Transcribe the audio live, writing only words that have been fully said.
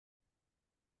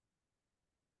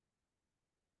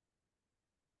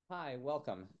Hi,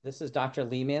 welcome. This is Dr.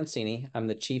 Lee Mancini. I'm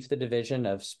the Chief of the Division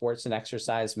of Sports and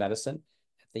Exercise Medicine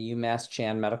at the UMass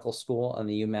Chan Medical School and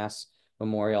the UMass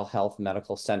Memorial Health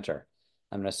Medical Center.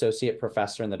 I'm an Associate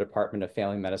Professor in the Department of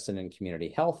Family Medicine and Community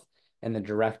Health and the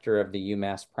Director of the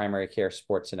UMass Primary Care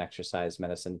Sports and Exercise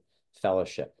Medicine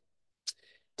Fellowship.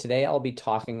 Today, I'll be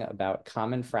talking about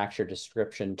common fracture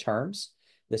description terms.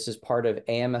 This is part of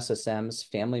AMSSM's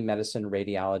Family Medicine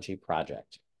Radiology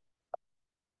project.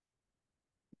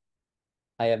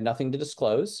 I have nothing to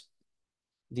disclose.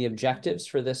 The objectives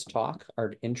for this talk are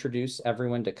to introduce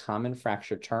everyone to common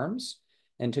fracture terms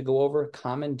and to go over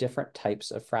common different types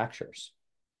of fractures.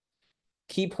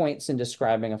 Key points in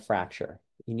describing a fracture.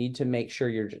 You need to make sure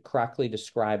you correctly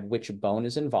describe which bone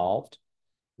is involved,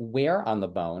 where on the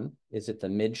bone, is it the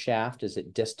mid shaft, is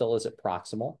it distal, is it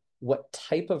proximal, what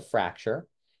type of fracture,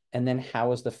 and then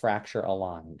how is the fracture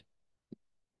aligned.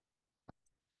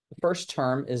 The first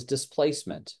term is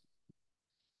displacement.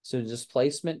 So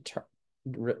displacement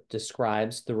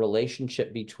describes the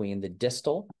relationship between the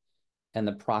distal and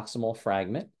the proximal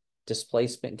fragment.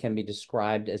 Displacement can be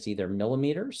described as either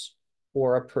millimeters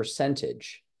or a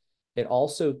percentage. It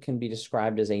also can be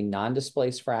described as a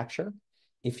non-displaced fracture.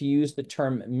 If you use the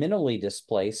term minimally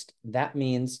displaced, that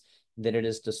means that it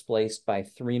is displaced by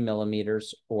 3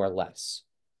 millimeters or less.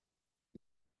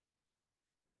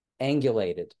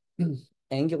 Angulated.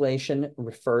 Angulation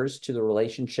refers to the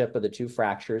relationship of the two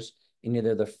fractures in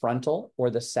either the frontal or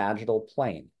the sagittal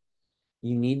plane.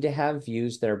 You need to have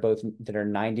views that are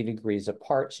 90 degrees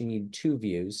apart. So you need two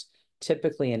views,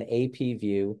 typically an AP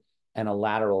view and a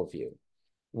lateral view.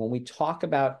 When we talk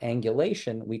about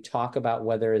angulation, we talk about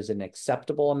whether it is an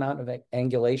acceptable amount of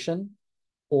angulation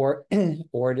or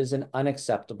it is an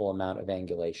unacceptable amount of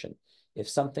angulation. If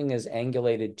something is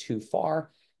angulated too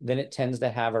far, then it tends to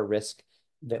have a risk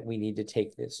that we need to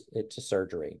take it to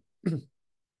surgery.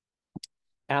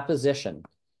 Apposition.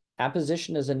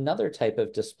 Apposition is another type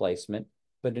of displacement,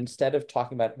 but instead of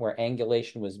talking about where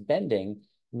angulation was bending,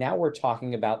 now we're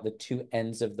talking about the two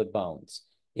ends of the bones.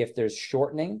 If there's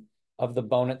shortening of the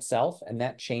bone itself, and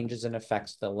that changes and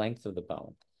affects the length of the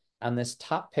bone. On this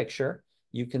top picture,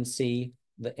 you can see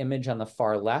the image on the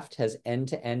far left has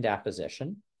end-to-end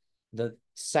apposition. The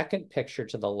second picture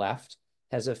to the left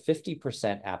has a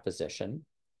 50% apposition.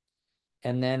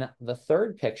 And then the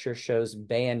third picture shows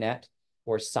bayonet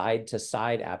or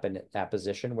side-to-side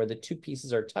apposition, where the two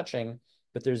pieces are touching,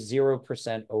 but there's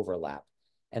 0% overlap.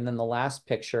 And then the last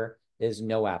picture is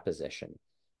no apposition.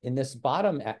 In this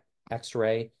bottom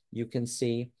X-ray, you can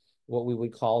see what we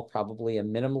would call probably a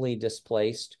minimally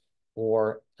displaced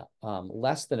or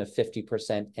less than a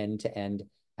 50% end-to-end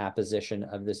apposition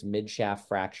of this mid-shaft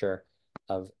fracture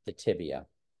of the tibia.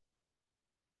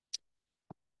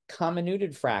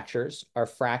 Comminuted fractures are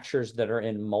fractures that are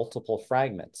in multiple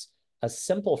fragments. A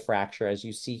simple fracture, as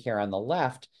you see here on the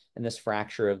left, in this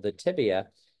fracture of the tibia,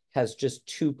 has just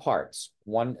two parts,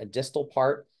 one a distal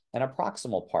part and a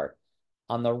proximal part.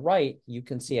 On the right, you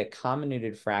can see a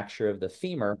comminuted fracture of the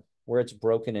femur where it's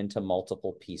broken into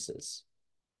multiple pieces.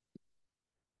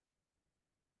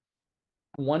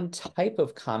 One type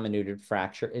of comminuted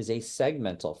fracture is a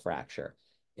segmental fracture.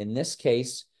 In this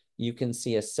case, you can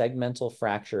see a segmental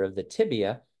fracture of the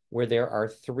tibia where there are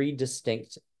three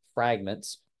distinct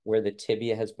fragments where the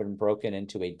tibia has been broken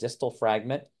into a distal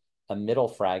fragment, a middle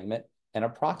fragment, and a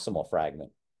proximal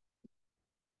fragment.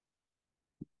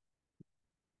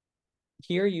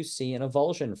 Here you see an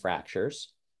avulsion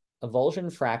fractures.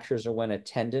 Avulsion fractures are when a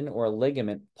tendon or a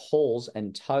ligament pulls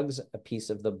and tugs a piece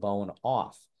of the bone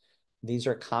off. These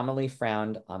are commonly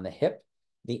found on the hip,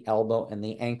 the elbow, and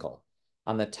the ankle.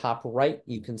 On the top right,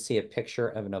 you can see a picture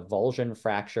of an avulsion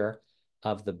fracture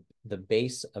of the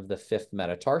base of the fifth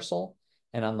metatarsal.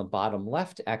 And on the bottom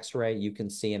left X-ray, you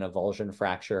can see an avulsion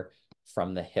fracture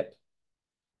from the hip.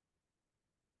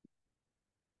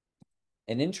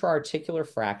 An intra-articular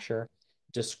fracture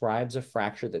describes a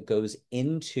fracture that goes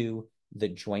into the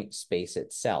joint space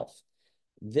itself.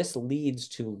 This leads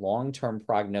to long-term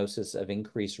prognosis of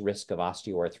increased risk of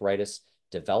osteoarthritis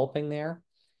developing there.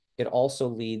 It also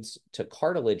leads to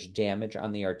cartilage damage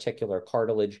on the articular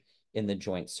cartilage in the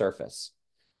joint surface.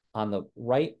 On the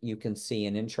right, you can see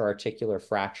an intra-articular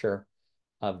fracture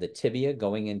of the tibia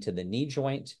going into the knee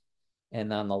joint.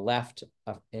 And on the left,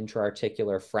 an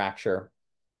intra-articular fracture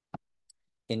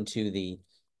into the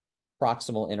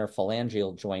proximal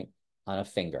interphalangeal joint on a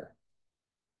finger.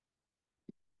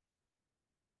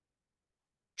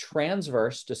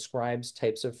 Transverse describes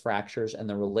types of fractures and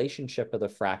the relationship of the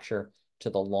fracture to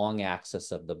the long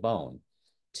axis of the bone.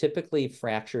 Typically,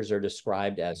 fractures are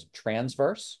described as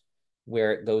transverse,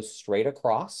 where it goes straight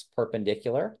across,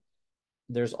 perpendicular,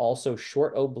 There's also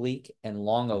short oblique and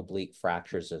long oblique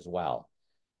fractures as well.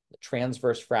 The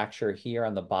transverse fracture here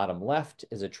on the bottom left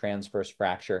is a transverse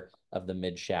fracture of the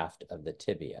midshaft of the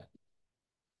tibia.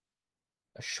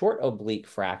 A short oblique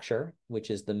fracture,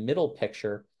 which is the middle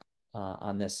picture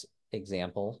on this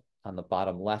example on the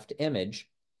bottom left image,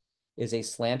 is a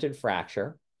slanted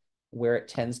fracture where it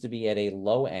tends to be at a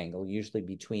low angle, usually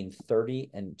between 30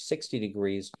 and 60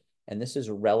 degrees, and this is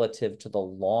relative to the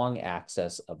long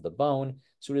axis of the bone,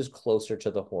 so it is closer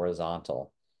to the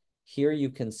horizontal. Here you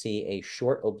can see a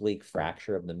short oblique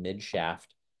fracture of the midshaft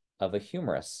of a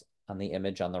humerus on the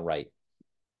image on the right.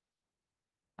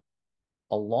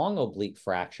 A long oblique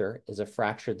fracture is a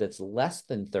fracture that's less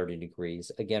than 30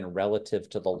 degrees, again, relative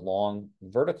to the long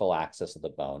vertical axis of the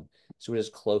bone, so it is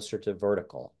closer to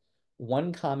vertical.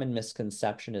 One common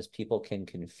misconception is people can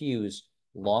confuse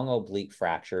long oblique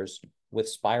fractures with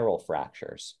spiral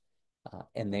fractures,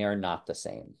 and they are not the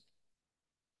same.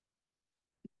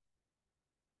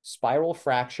 Spiral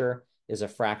fracture is a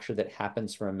fracture that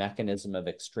happens from a mechanism of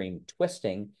extreme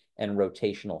twisting and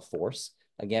rotational force.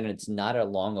 Again, it's not a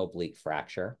long oblique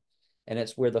fracture, and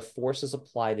it's where the force is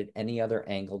applied at any other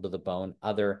angle to the bone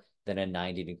other than a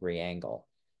 90-degree angle.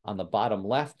 On the bottom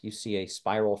left, you see a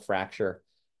spiral fracture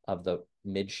of the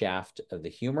midshaft of the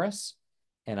humerus,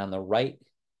 and on the right,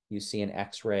 you see an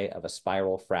X-ray of a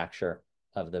spiral fracture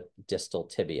of the distal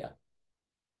tibia.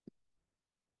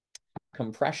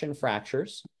 Compression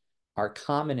fractures are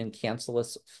common in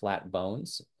cancellous flat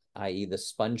bones, i.e. the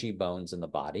spongy bones in the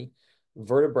body.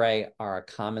 Vertebrae are a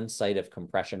common site of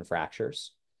compression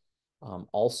fractures.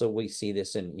 Also, we see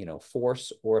this in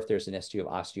force, or if there's an issue of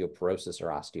osteoporosis or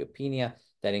osteopenia,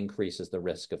 that increases the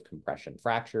risk of compression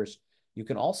fractures. You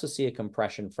can also see a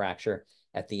compression fracture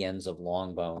at the ends of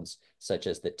long bones, such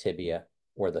as the tibia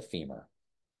or the femur.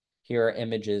 Here are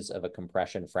images of a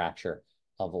compression fracture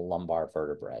of a lumbar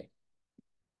vertebrae.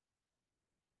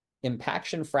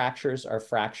 Impaction fractures are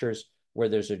fractures where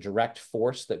there's a direct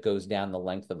force that goes down the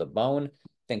length of the bone.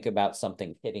 Think about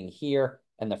something hitting here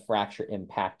and the fracture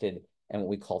impacted, and what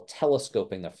we call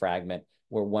telescoping the fragment,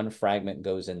 where one fragment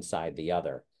goes inside the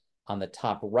other. On the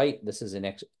top right, this is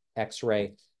an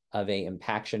X-ray of an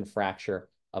impaction fracture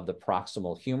of the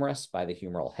proximal humerus by the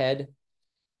humeral head.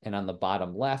 And on the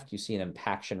bottom left, you see an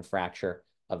impaction fracture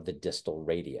of the distal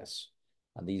radius.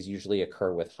 These usually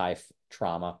occur with high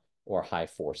trauma or high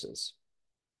forces.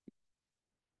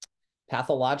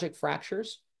 Pathologic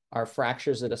fractures are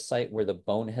fractures at a site where the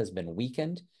bone has been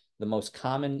weakened. The most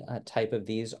common type of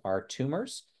these are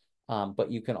tumors,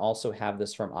 but you can also have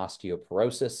this from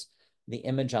osteoporosis. The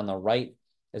image on the right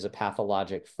is a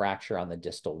pathologic fracture on the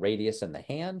distal radius in the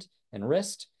hand and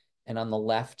wrist, and on the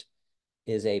left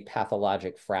is a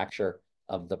pathologic fracture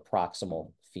of the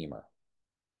proximal femur.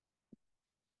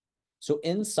 So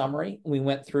in summary, we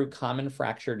went through common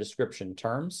fracture description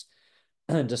terms,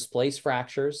 displaced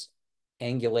fractures,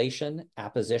 angulation,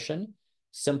 apposition,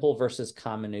 simple versus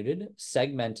comminuted,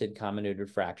 segmented comminuted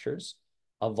fractures,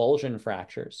 avulsion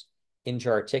fractures,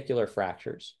 interarticular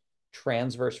fractures,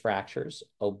 transverse fractures,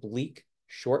 oblique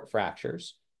short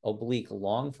fractures, oblique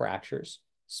long fractures,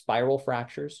 spiral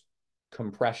fractures,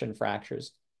 compression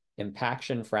fractures,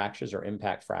 impaction fractures or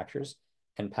impact fractures,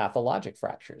 and pathologic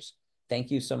fractures.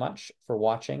 Thank you so much for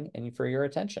watching and for your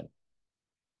attention.